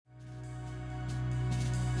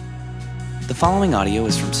The following audio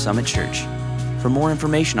is from Summit Church. For more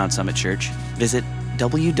information on Summit Church, visit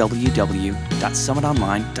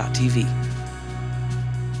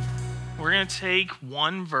www.summitonline.tv. We're going to take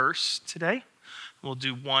one verse today. We'll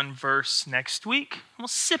do one verse next week. We'll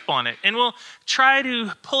sip on it, and we'll try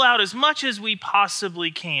to pull out as much as we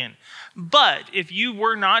possibly can. But if you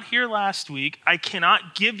were not here last week, I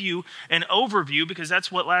cannot give you an overview because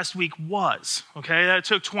that's what last week was, okay? That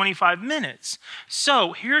took 25 minutes.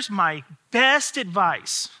 So here's my best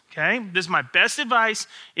advice, okay? This is my best advice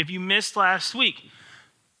if you missed last week.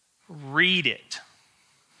 Read it.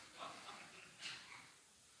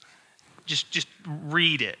 Just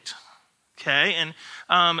read it. Okay, and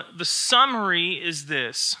the summary is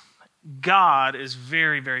this. God is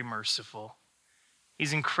very, very merciful.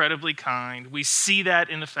 He's incredibly kind. We see that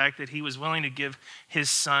in the fact that he was willing to give his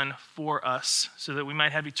son for us so that we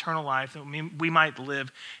might have eternal life, that we might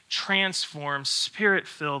live transformed,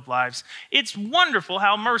 spirit-filled lives. It's wonderful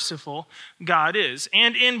how merciful God is.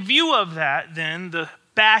 And in view of that, then, the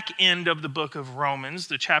back end of the book of Romans,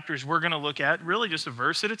 the chapters we're going to look at, really just a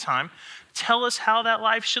verse at a time, tell us how that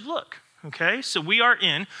life should look. Okay, so we are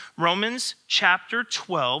in Romans chapter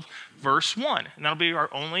 12, verse 1. And that'll be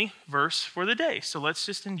our only verse for the day. So let's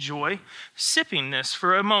just enjoy sipping this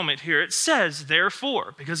for a moment here. It says,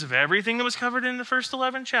 therefore, because of everything that was covered in the first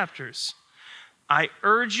 11 chapters, I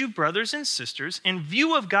urge you, brothers and sisters, in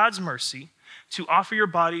view of God's mercy, to offer your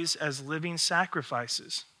bodies as living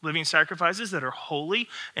sacrifices that are holy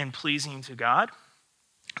and pleasing to God.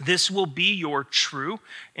 This will be your true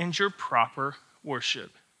and your proper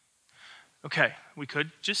worship. Okay, we could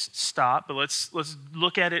just stop, but let's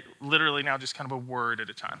look at it literally now, just kind of a word at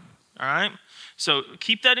a time, all right? So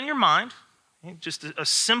keep that in your mind. Just a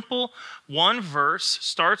simple one verse,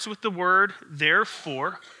 starts with the word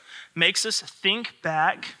therefore, makes us think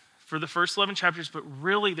back for the first 11 chapters, but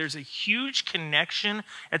really there's a huge connection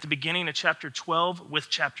at the beginning of chapter 12 with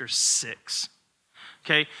chapter 6.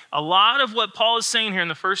 Okay, a lot of what Paul is saying here in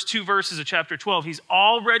the first two verses of chapter 12, he's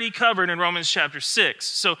already covered in Romans chapter 6.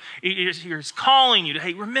 So he's calling you to,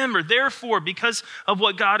 hey, remember, therefore, because of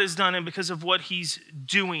what God has done and because of what he's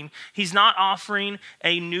doing, he's not offering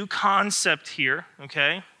a new concept here,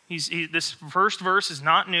 okay? This first verse is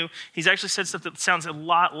not new. He's actually said stuff that sounds a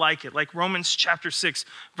lot like it, like Romans chapter 6,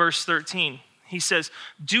 verse 13. He says,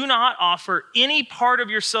 do not offer any part of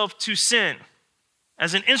yourself to sin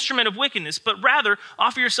as an instrument of wickedness, but rather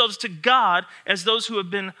offer yourselves to God as those who have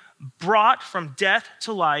been brought from death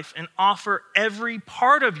to life, and offer every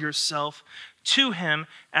part of yourself to him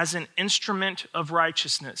as an instrument of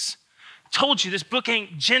righteousness. Told you, this book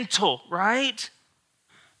ain't gentle, right?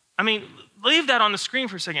 I mean, leave that on the screen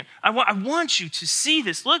for a second. I want you to see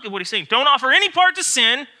this. Look at what he's saying. Don't offer any part to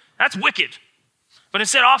sin. That's wicked. But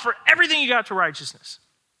instead, offer everything you got to righteousness.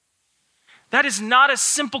 That is not a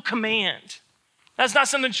simple command. That's not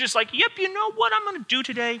something that's just like, yep, you know what I'm going to do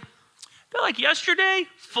today? I feel like yesterday,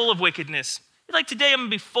 full of wickedness. I feel like today I'm going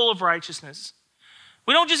to be full of righteousness.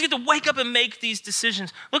 We don't just get to wake up and make these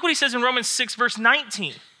decisions. Look what he says in Romans 6, verse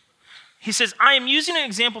 19. He says, I am using an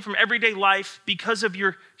example from everyday life because of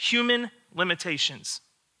your human limitations.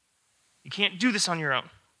 You can't do this on your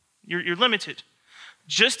own. You're limited.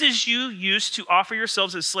 Just as you used to offer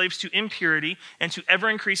yourselves as slaves to impurity and to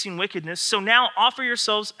ever-increasing wickedness, so now offer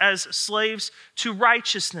yourselves as slaves to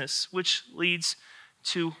righteousness, which leads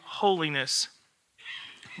to holiness.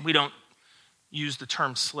 We don't use the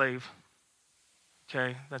term slave,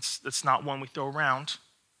 okay? That's not one we throw around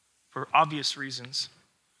for obvious reasons.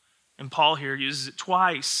 And Paul here uses it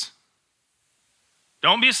twice.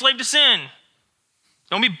 Don't be a slave to sin.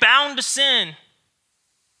 Don't be bound to sin.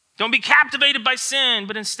 Don't be captivated by sin,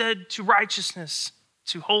 but instead to righteousness,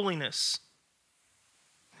 to holiness.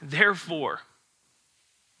 Therefore,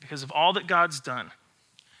 because of all that God's done,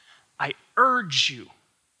 I urge you.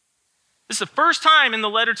 This is the first time in the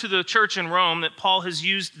letter to the church in Rome that Paul has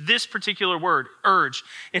used this particular word, urge.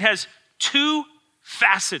 It has two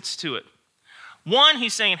facets to it. One,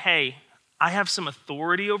 he's saying, hey, I have some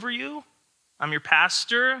authority over you. I'm your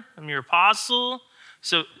pastor. I'm your apostle.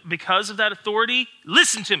 So because of that authority,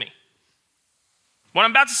 listen to me. What I'm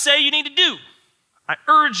about to say you need to do. I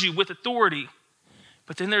urge you with authority.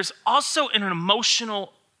 But then there's also an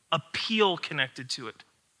emotional appeal connected to it.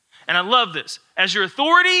 And I love this. As your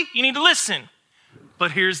authority, you need to listen.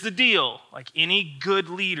 But here's the deal. Like any good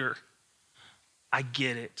leader, I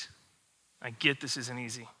get it. I get this isn't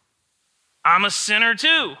easy. I'm a sinner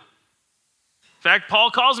too. In fact, Paul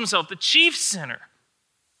calls himself the chief sinner.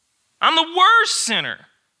 I'm the worst sinner.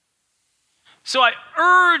 So I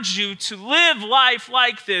urge you to live life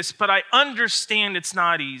like this, but I understand it's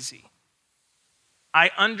not easy.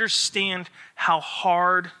 I understand how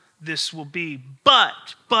hard this will be.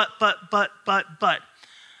 But,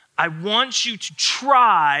 I want you to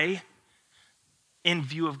try in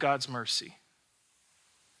view of God's mercy.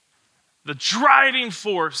 The driving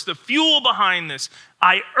force, the fuel behind this.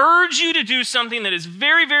 I urge you to do something that is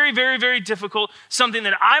very, very, very, very difficult, something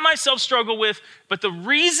that I myself struggle with, but the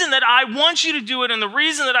reason that I want you to do it and the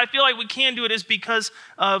reason that I feel like we can do it is because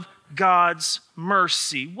of God's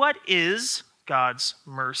mercy. What is God's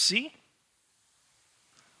mercy?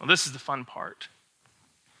 Well, this is the fun part.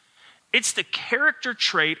 It's the character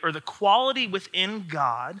trait or the quality within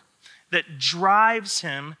God that drives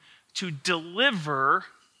him to deliver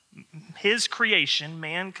his creation,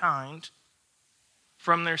 mankind,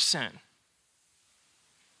 from their sin.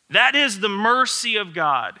 That is the mercy of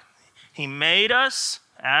God. He made us,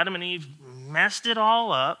 Adam and Eve messed it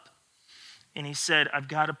all up, and he said, I've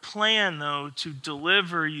got a plan, though, to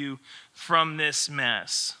deliver you from this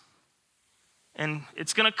mess. And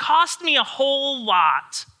it's going to cost me a whole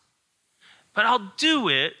lot, but I'll do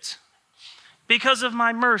it because of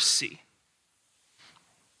my mercy.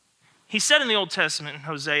 He said in the Old Testament, in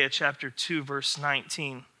Hosea chapter 2, verse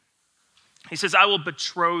 19, he says, I will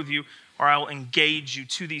betroth you, or I will engage you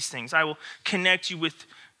to these things. I will connect you with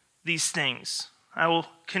these things. I will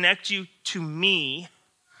connect you to me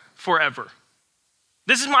forever.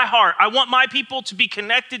 This is my heart. I want my people to be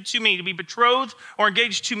connected to me, to be betrothed or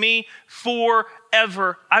engaged to me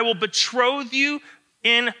forever. I will betroth you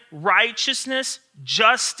in righteousness,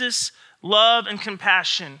 justice, love, and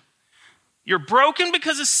compassion. You're broken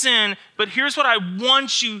because of sin, but here's what I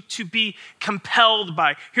want you to be compelled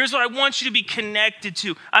by. Here's what I want you to be connected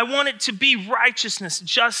to. I want it to be righteousness,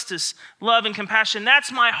 justice, love, and compassion.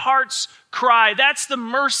 That's my heart's cry. That's the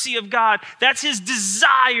mercy of God. That's his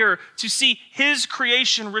desire to see his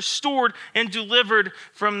creation restored and delivered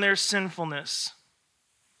from their sinfulness.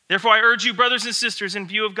 Therefore, I urge you, brothers and sisters, in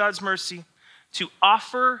view of God's mercy, to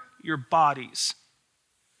offer your bodies.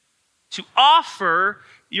 To offer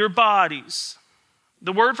your bodies.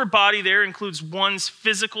 The word for body there includes one's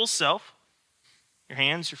physical self. Your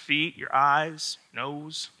hands, your feet, your eyes, your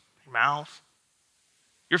nose, your mouth.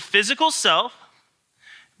 Your physical self,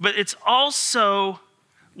 but it's also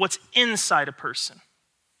what's inside a person.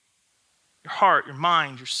 Your heart, your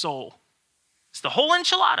mind, your soul. It's the whole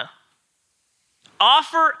enchilada.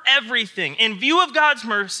 Offer everything. In view of God's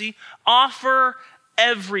mercy, offer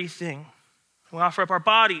everything. We offer up our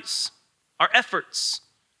bodies, our efforts,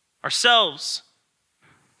 ourselves,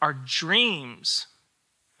 our dreams,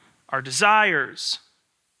 our desires,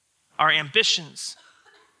 our ambitions.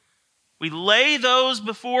 We lay those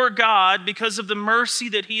before God because of the mercy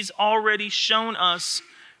that he's already shown us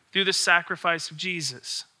through the sacrifice of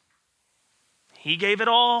Jesus. He gave it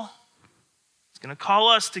all. He's going to call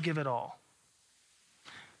us to give it all.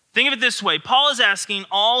 Think of it this way. Paul is asking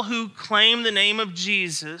all who claim the name of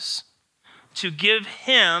Jesus to give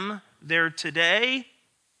him their today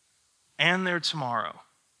and their tomorrow.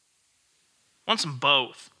 I want them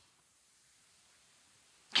both.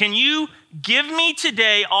 Can you give me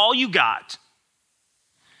today all you got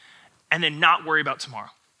and then not worry about tomorrow?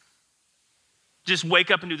 Just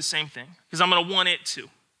wake up and do the same thing because I'm going to want it too.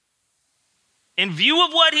 In view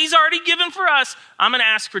of what he's already given for us, I'm going to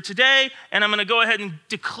ask for today and I'm going to go ahead and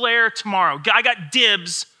declare tomorrow. I got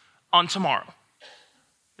dibs on tomorrow.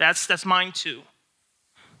 That's mine too.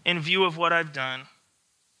 In view of what I've done.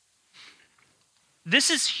 This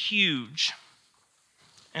is huge.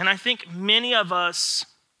 And I think many of us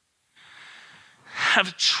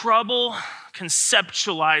have trouble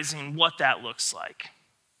conceptualizing what that looks like.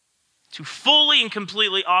 To fully and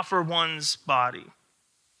completely offer one's body.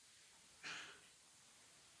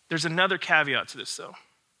 There's another caveat to this, though.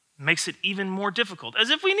 It makes it even more difficult, as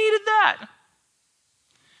if we needed that.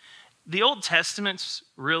 The Old Testament's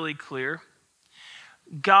really clear.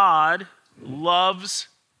 God loves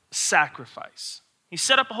sacrifice. He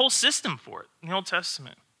set up a whole system for it in the Old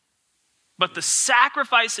Testament. But the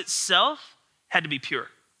sacrifice itself had to be pure.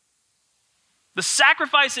 The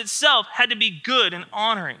sacrifice itself had to be good and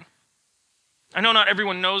honoring. I know not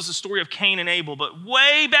everyone knows the story of Cain and Abel, but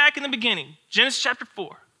way back in the beginning, Genesis chapter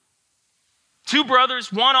 4, two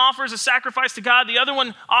brothers, one offers a sacrifice to God, the other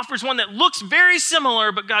one offers one that looks very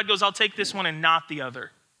similar, but God goes, I'll take this one and not the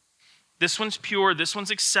other. This one's pure, this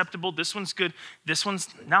one's acceptable, this one's good, this one's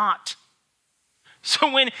not. So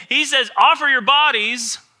when he says, offer your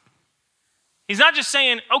bodies, he's not just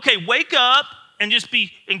saying, okay, wake up and just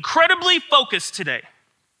be incredibly focused today.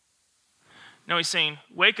 No, he's saying,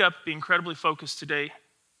 wake up, be incredibly focused today,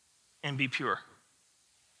 and be pure.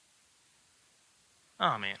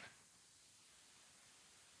 Oh, man.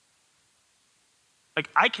 Like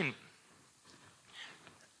I can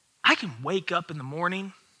wake up in the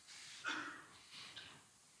morning,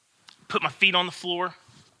 put my feet on the floor.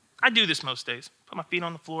 I do this most days. Put my feet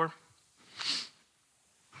on the floor.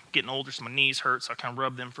 Getting older, so my knees hurt, so I kind of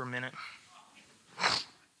rub them for a minute.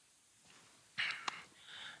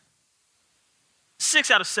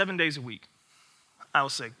 6 out of 7 days a week, I will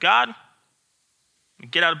say, God,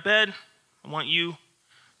 get out of bed. I want you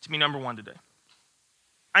to be number one today.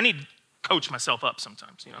 I need to coach myself up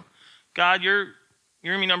sometimes, God, you're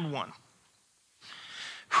going to be number one.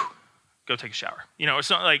 Whew. Go take a shower. It's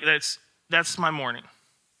not like that's my morning.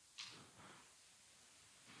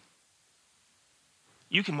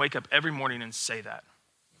 You can wake up every morning and say that.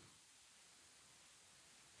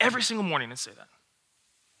 Every single morning and say that.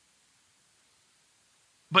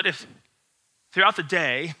 But if throughout the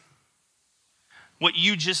day, what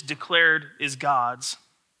you just declared is God's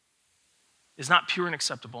is not pure and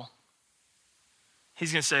acceptable,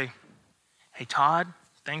 he's going to say, hey, Todd,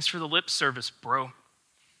 thanks for the lip service, bro.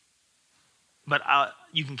 But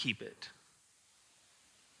you can keep it.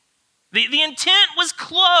 The intent was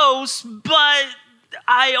close, but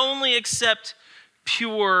I only accept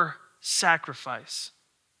pure sacrifice.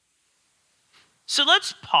 So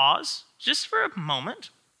let's pause just for a moment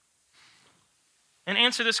and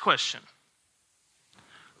answer this question.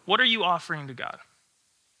 What are you offering to God?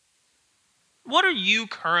 What are you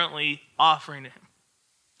currently offering to him?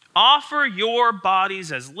 Offer your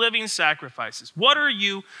bodies as living sacrifices. What are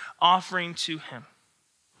you offering to him?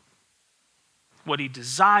 What he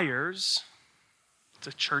desires, it's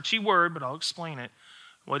a churchy word, but I'll explain it.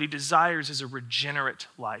 What he desires is a regenerate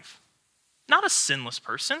life. Not a sinless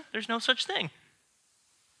person. There's no such thing.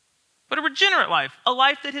 But a regenerate life. A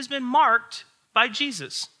life that has been marked by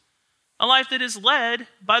Jesus. A life that is led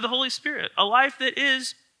by the Holy Spirit. A life that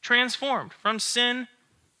is transformed from sin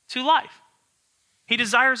to life. He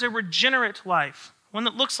desires a regenerate life. One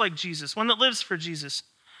that looks like Jesus. One that lives for Jesus.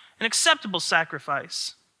 An acceptable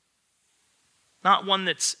sacrifice. Not one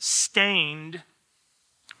that's stained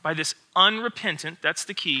by this unrepentant, that's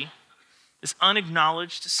the key, this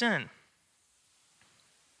unacknowledged sin.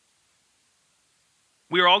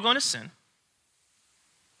 We are all going to sin.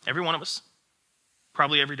 Every one of us.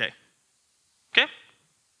 Probably every day. Okay?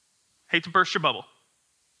 Hate to burst your bubble.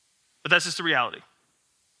 But that's just the reality.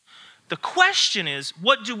 The question is,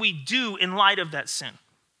 what do we do in light of that sin?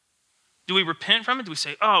 Do we repent from it? Do we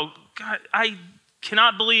say, oh, God, I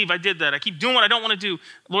cannot believe I did that. I keep doing what I don't want to do.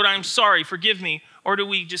 Lord, I'm sorry. Forgive me. Or do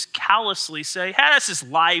we just callously say, hey, that's just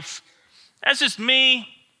life. That's just me.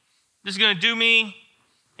 Just going to do me.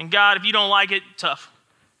 And God, if you don't like it, tough.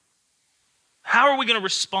 How are we going to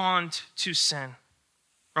respond to sin?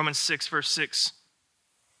 Romans 6, verse 6.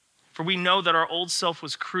 For we know that our old self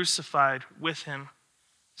was crucified with him,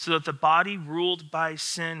 so that the body ruled by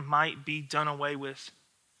sin might be done away with,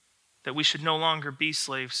 that we should no longer be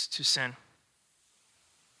slaves to sin.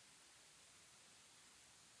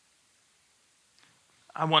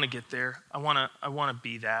 I want to get there. I want to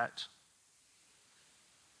be that.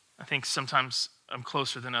 I think sometimes I'm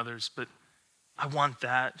closer than others, but I want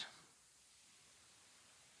that.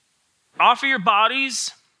 Offer your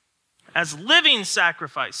bodies as living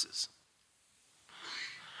sacrifices.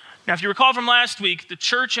 Now, if you recall from last week, the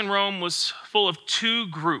church in Rome was full of two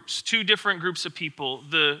different groups of people.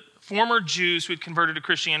 The former Jews who had converted to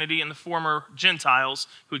Christianity and the former Gentiles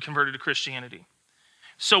who had converted to Christianity.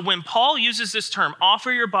 So when Paul uses this term,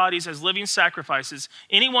 offer your bodies as living sacrifices,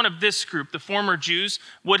 anyone of this group, the former Jews,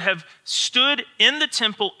 would have stood in the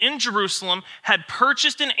temple in Jerusalem, had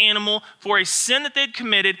purchased an animal for a sin that they'd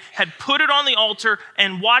committed, had put it on the altar,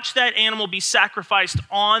 and watched that animal be sacrificed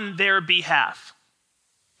on their behalf.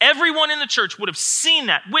 Everyone in the church would have seen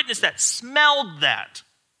that, witnessed that, smelled that.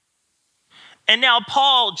 And now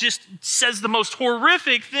Paul just says the most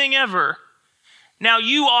horrific thing ever. Now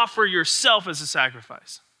you offer yourself as a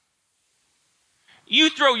sacrifice. You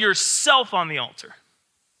throw yourself on the altar.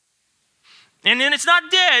 And then it's not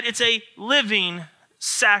dead, it's a living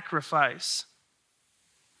sacrifice.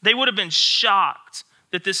 They would have been shocked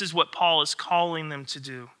that this is what Paul is calling them to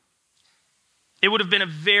do. It would have been a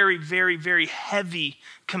very, very, very heavy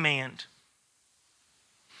command.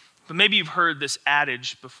 But maybe you've heard this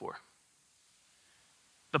adage before.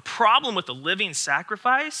 The problem with the living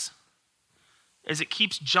sacrifice is it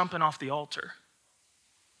keeps jumping off the altar.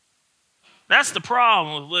 That's the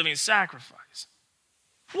problem with living sacrifice.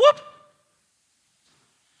 Whoop!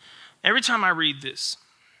 Every time I read this,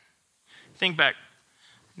 think back.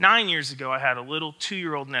 9 years ago, I had a little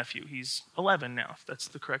 2-year-old nephew. He's 11 now, if that's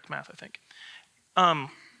the correct math, I think.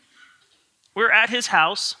 We're at his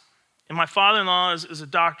house And my father-in-law is a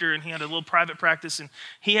doctor, and he had a little private practice, and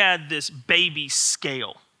he had this baby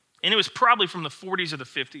scale. And it was probably from the 40s or the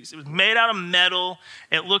 50s. It was made out of metal.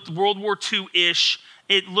 It looked World War II-ish.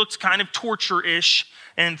 It looked kind of torture-ish.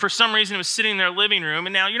 And for some reason, it was sitting in their living room.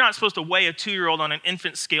 And now you're not supposed to weigh a 2-year-old on an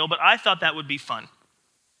infant scale, but I thought that would be fun.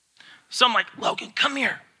 So I'm like, Logan, come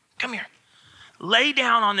here. Lay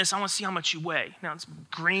down on this. I want to see how much you weigh. Now, it's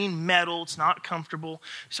green metal. It's not comfortable.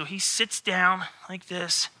 So he sits down like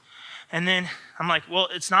this. And then I'm like, well,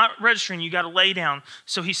 it's not registering. You got to lay down.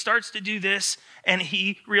 So he starts to do this, and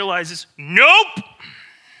he realizes, nope.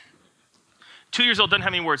 2 years old, doesn't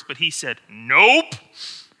have any words, but he said, nope.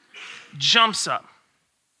 Jumps up.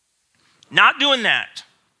 Not doing that.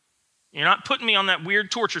 You're not putting me on that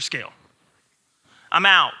weird torture scale. I'm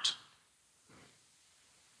out.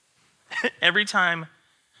 Every time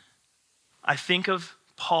I think of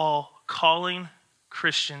Paul calling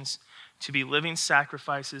Christians to be living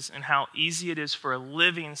sacrifices and how easy it is for a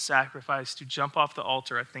living sacrifice to jump off the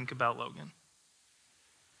altar, I think about Logan.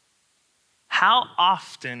 How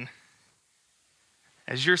often,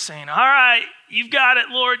 as you're saying, all right, you've got it,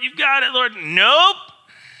 Lord, nope.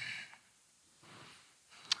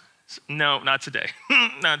 No, not today.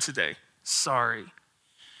 Not today. Sorry.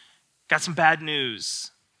 Got some bad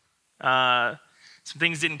news. Some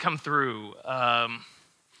things didn't come through. I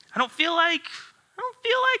don't feel like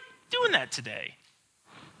doing that today.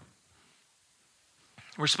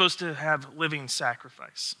 We're supposed to have living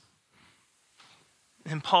sacrifice.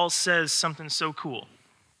 And Paul says something so cool.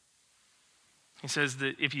 He says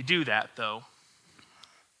that if you do that, though,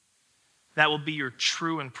 that will be your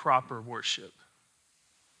true and proper worship.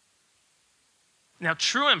 Now,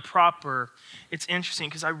 true and proper, it's interesting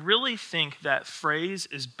because I really think that phrase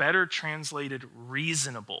is better translated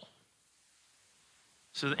reasonable.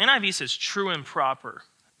 So the NIV says true and proper,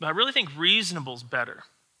 but I really think reasonable is better.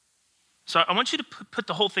 So I want you to put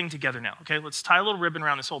the whole thing together now, okay? Let's tie a little ribbon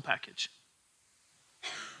around this whole package.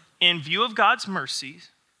 In view of God's mercy,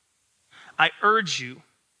 I urge you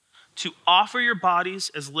to offer your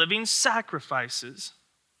bodies as living sacrifices.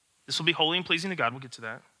 This will be holy and pleasing to God. We'll get to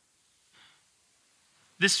that.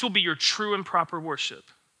 This will be your true and proper worship.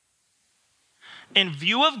 In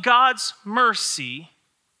view of God's mercy,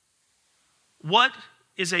 what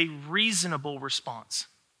is a reasonable response?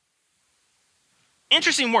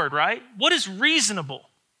 Interesting word, right? What is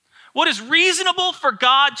reasonable? What is reasonable for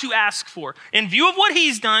God to ask for? In view of what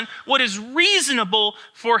he's done, what is reasonable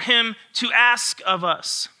for him to ask of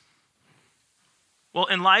us? Well,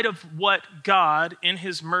 in light of what God in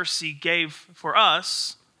his mercy gave for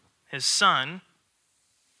us, his son,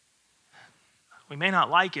 we may not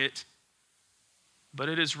like it, but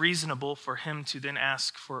it is reasonable for him to then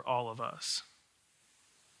ask for all of us.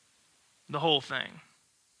 The whole thing.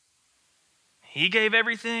 He gave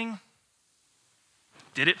everything,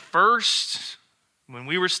 did it first. When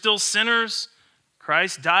we were still sinners,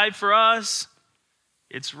 Christ died for us.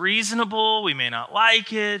 It's reasonable. We may not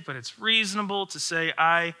like it, but it's reasonable to say,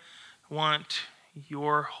 I want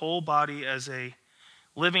your whole body as a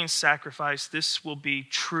living sacrifice. This will be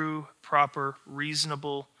true, proper,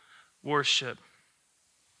 reasonable worship.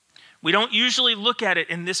 We don't usually look at it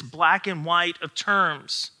in this black and white of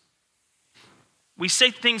terms. We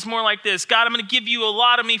say things more like this: God, I'm going to give you a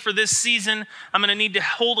lot of me for this season. I'm going to need to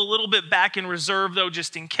hold a little bit back in reserve, though,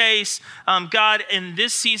 just in case. God, in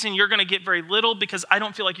this season, you're going to get very little because I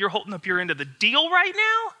don't feel like you're holding up your end of the deal right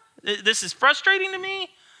now. This is frustrating to me.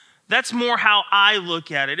 That's more how I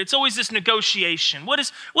look at it. It's always this negotiation. What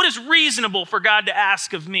is reasonable for God to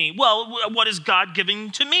ask of me? Well, what is God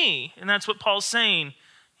giving to me? And that's what Paul's saying.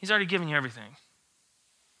 He's already given you everything.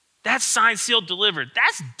 That's signed, sealed, delivered.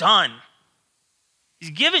 That's done. He's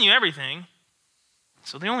given you everything.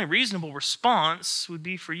 So the only reasonable response would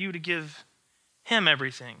be for you to give him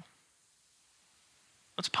everything.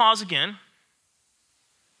 Let's pause again.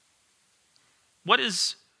 What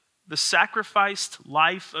is the sacrificed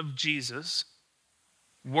life of Jesus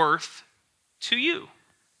worth to you?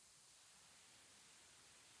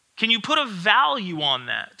 Can you put a value on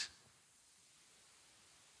that?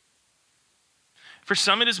 For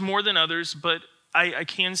some it is more than others, but I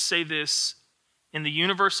can say this: in the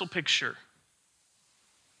universal picture,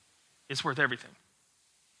 it's worth everything.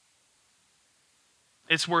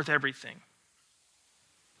 It's worth everything.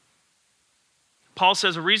 Paul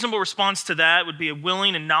says a reasonable response to that would be a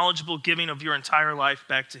willing and knowledgeable giving of your entire life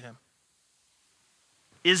back to him.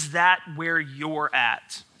 Is that where you're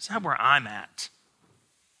at? Is that where I'm at?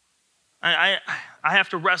 I have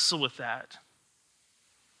to wrestle with that.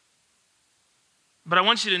 But I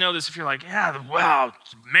want you to know this: if you're like, yeah, wow,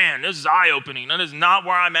 man, this is eye-opening. That is not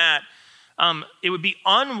where I'm at. it would be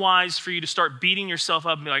unwise for you to start beating yourself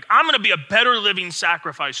up and be like, I'm going to be a better living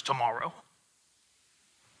sacrifice tomorrow.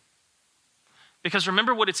 Because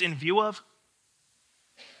remember what it's in view of?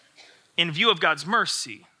 In view of God's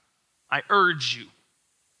mercy, I urge you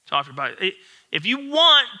to offer your body. If you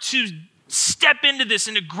want to step into this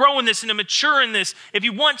and to grow in this and to mature in this, if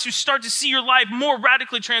you want to start to see your life more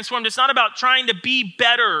radically transformed, it's not about trying to be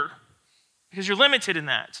better because you're limited in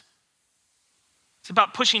that. It's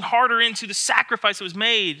about pushing harder into the sacrifice that was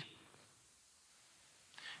made.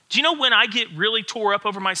 Do you know when I get really tore up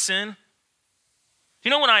over my sin? Do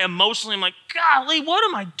you know when I emotionally am like, golly, what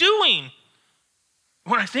am I doing?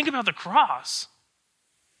 When I think about the cross.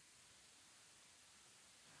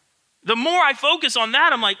 The more I focus on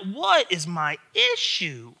that, I'm like, what is my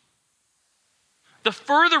issue? The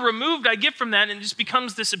further removed I get from that, and it just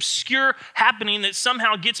becomes this obscure happening that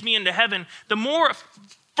somehow gets me into heaven, the more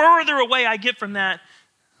further away I get from that,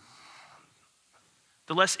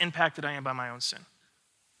 the less impacted I am by my own sin.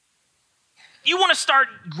 You want to start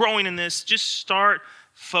growing in this, just start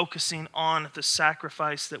focusing on the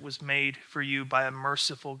sacrifice that was made for you by a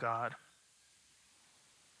merciful God.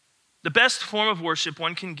 The best form of worship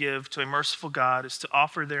one can give to a merciful God is to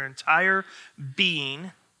offer their entire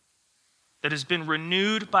being that has been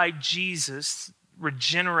renewed by Jesus,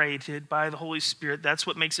 regenerated by the Holy Spirit. That's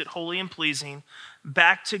what makes it holy and pleasing,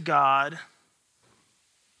 back to God.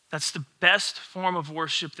 That's the best form of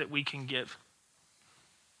worship that we can give.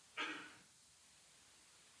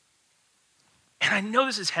 And I know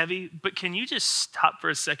this is heavy, but can you just stop for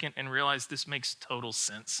a second and realize this makes total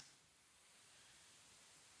sense?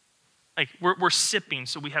 Like, we're sipping,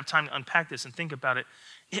 so we have time to unpack this and think about it.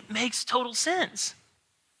 It makes total sense.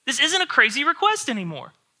 This isn't a crazy request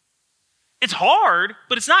anymore. It's hard,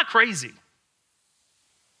 but it's not crazy.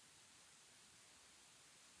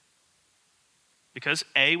 Because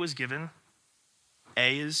A was given,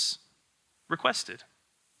 A is requested.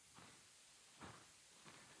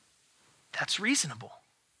 That's reasonable.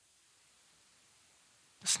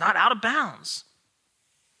 It's not out of bounds.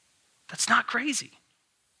 That's not crazy.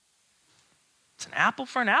 It's an apple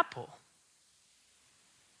for an apple.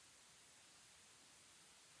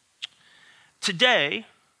 Today,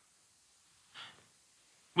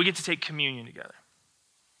 we get to take communion together.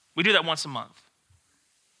 We do that once a month.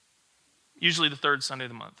 Usually the third Sunday of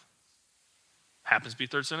the month. Happens to be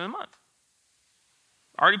the third Sunday of the month.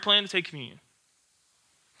 Already planned to take communion.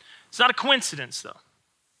 It's not a coincidence, though,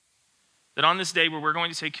 that on this day where we're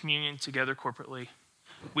going to take communion together corporately,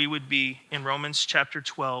 we would be in Romans chapter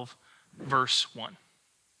 12, verse 1.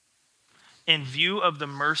 In view of the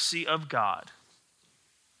mercy of God,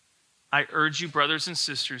 I urge you, brothers and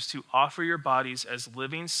sisters, to offer your bodies as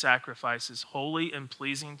living sacrifices, holy and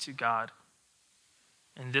pleasing to God,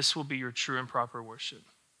 and this will be your true and proper worship.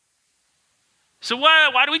 So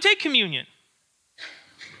why do we take communion?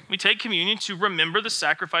 We take communion to remember the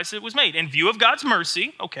sacrifice that was made. In view of God's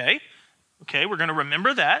mercy, okay, we're going to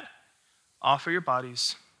remember that. Offer your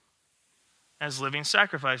bodies as living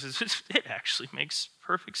sacrifices. It actually makes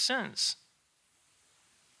perfect sense.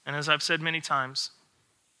 And as I've said many times,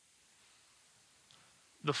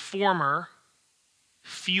 the former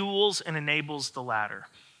fuels and enables the latter.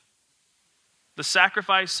 The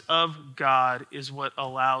sacrifice of God is what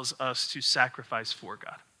allows us to sacrifice for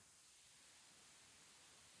God.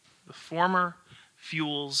 The former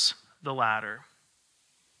fuels the latter.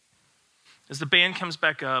 As the band comes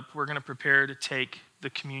back up, we're going to prepare to take the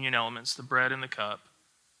communion elements, the bread and the cup.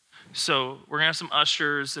 So we're going to have some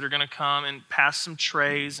ushers that are going to come and pass some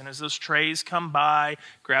trays. And as those trays come by,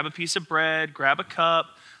 grab a piece of bread, grab a cup,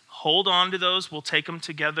 hold on to those. We'll take them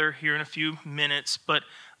together here in a few minutes. But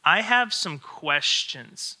I have some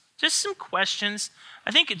questions. Just some questions.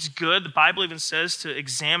 I think it's good. The Bible even says to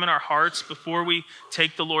examine our hearts before we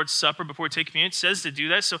take the Lord's Supper, before we take communion. It says to do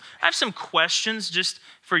that. So I have some questions just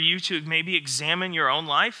for you to maybe examine your own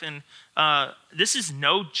life. And this is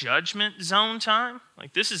no judgment zone time.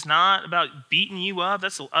 Like, this is not about beating you up.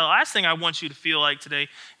 That's the last thing I want you to feel like today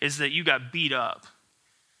is that you got beat up.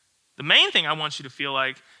 The main thing I want you to feel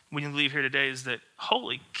like when you leave here today is that,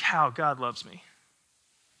 holy cow, God loves me.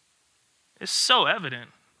 It's so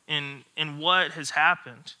evident in what has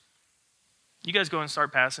happened. You guys go and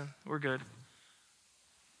start passing. We're good.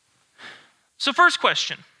 So first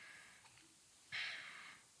question.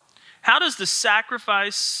 How does the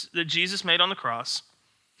sacrifice that Jesus made on the cross,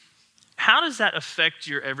 how does that affect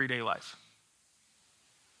your everyday life?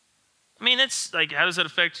 I mean, it's like, how does that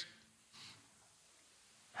affect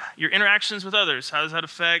your interactions with others? How does that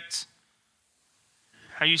affect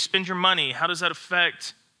how you spend your money? How does that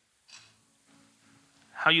affect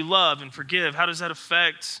how you love and forgive? How does that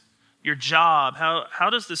affect your job? How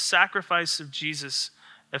does the sacrifice of Jesus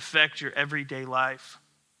affect your everyday life?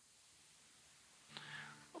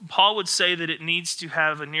 Paul would say that it needs to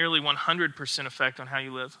have a nearly 100% effect on how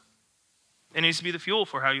you live. It needs to be the fuel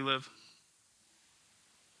for how you live.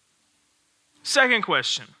 Second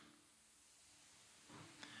question.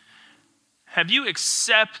 Have you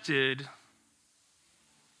accepted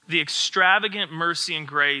the extravagant mercy and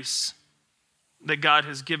grace that God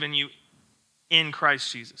has given you in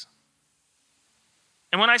Christ Jesus?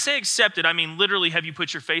 And when I say accepted, I mean literally have you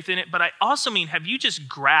put your faith in it, but I also mean have you just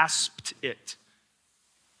grasped it?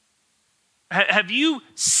 Have you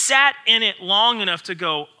sat in it long enough to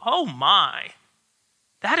go, oh my,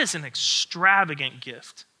 that is an extravagant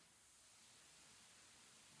gift?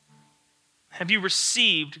 Have you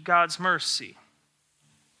received God's mercy?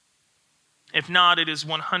 If not, it is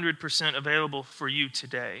 100% available for you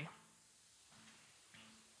today.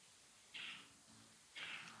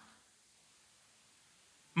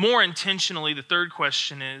 More intentionally, the third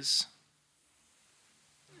question is,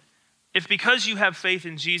 if because you have faith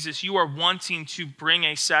in Jesus, you are wanting to bring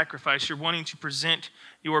a sacrifice, you're wanting to present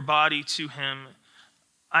your body to him,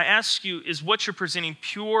 I ask you, is what you're presenting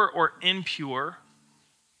pure or impure?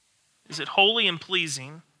 Is it holy and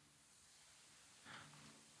pleasing?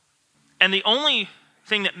 And the only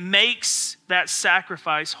thing that makes that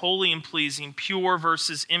sacrifice holy and pleasing, pure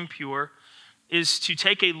versus impure, is to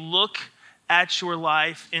take a look at your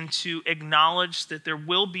life and to acknowledge that there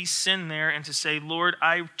will be sin there and to say, Lord,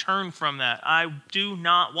 I turn from that. I do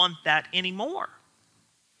not want that anymore.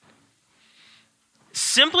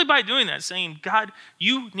 Simply by doing that, saying, God,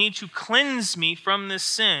 you need to cleanse me from this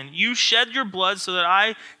sin. You shed your blood so that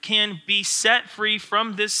I can be set free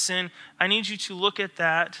from this sin. I need you to look at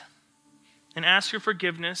that and ask for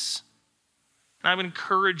forgiveness. And I would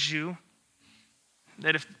encourage you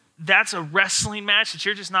that if that's a wrestling match that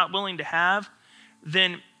you're just not willing to have,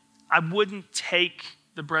 then I wouldn't take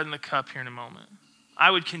the bread and the cup here in a moment.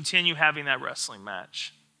 I would continue having that wrestling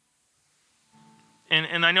match.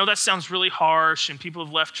 And I know that sounds really harsh, and people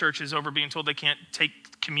have left churches over being told they can't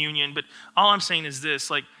take communion, but all I'm saying is this,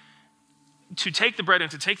 like, to take the bread and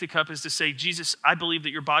to take the cup is to say, Jesus, I believe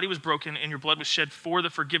that your body was broken and your blood was shed for the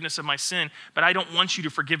forgiveness of my sin, but I don't want you to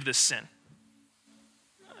forgive this sin.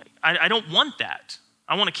 I don't want that.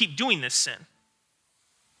 I want to keep doing this sin.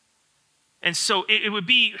 And so it would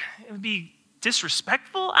be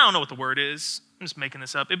disrespectful. I don't know what the word is. I'm just making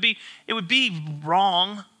this up. It would be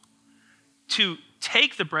wrong to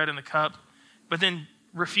take the bread and the cup, but then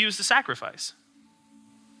refuse the sacrifice.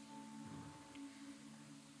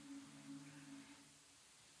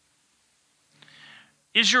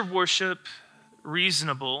 Is your worship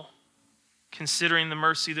reasonable considering the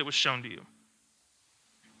mercy that was shown to you?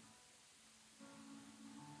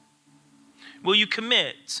 Will you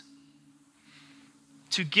commit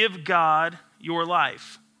to give God your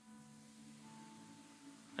life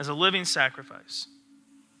as a living sacrifice?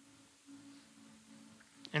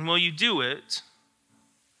 And will you do it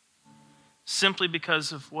simply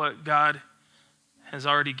because of what God has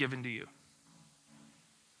already given to you?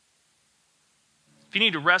 If you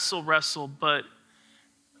need to wrestle, but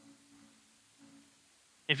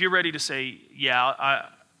if you're ready to say, yeah,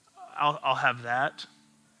 I'll have that,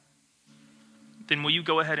 then will you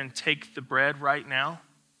go ahead and take the bread right now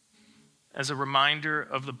as a reminder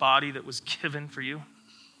of the body that was given for you?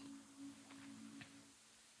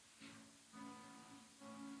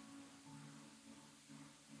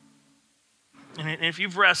 And if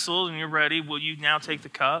you've wrestled and you're ready, will you now take the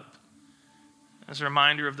cup as a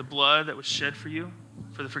reminder of the blood that was shed for you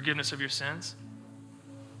for the forgiveness of your sins?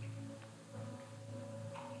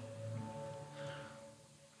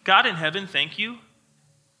 God in heaven, thank you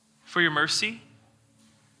for your mercy.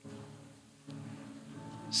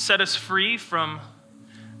 Set us free from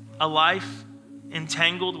a life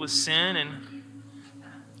entangled with sin and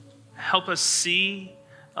help us see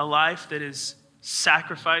a life that is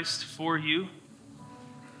sacrificed for you.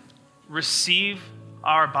 Receive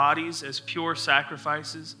our bodies as pure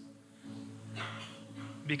sacrifices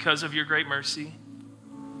because of your great mercy.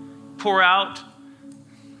 Pour out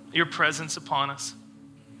your presence upon us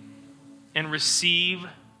and receive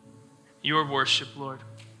your worship, Lord.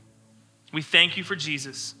 We thank you for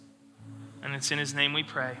Jesus, and it's in his name we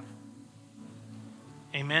pray.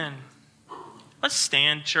 Amen. Let's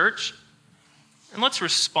stand, church, and let's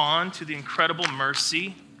respond to the incredible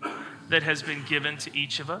mercy that has been given to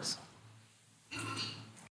each of us.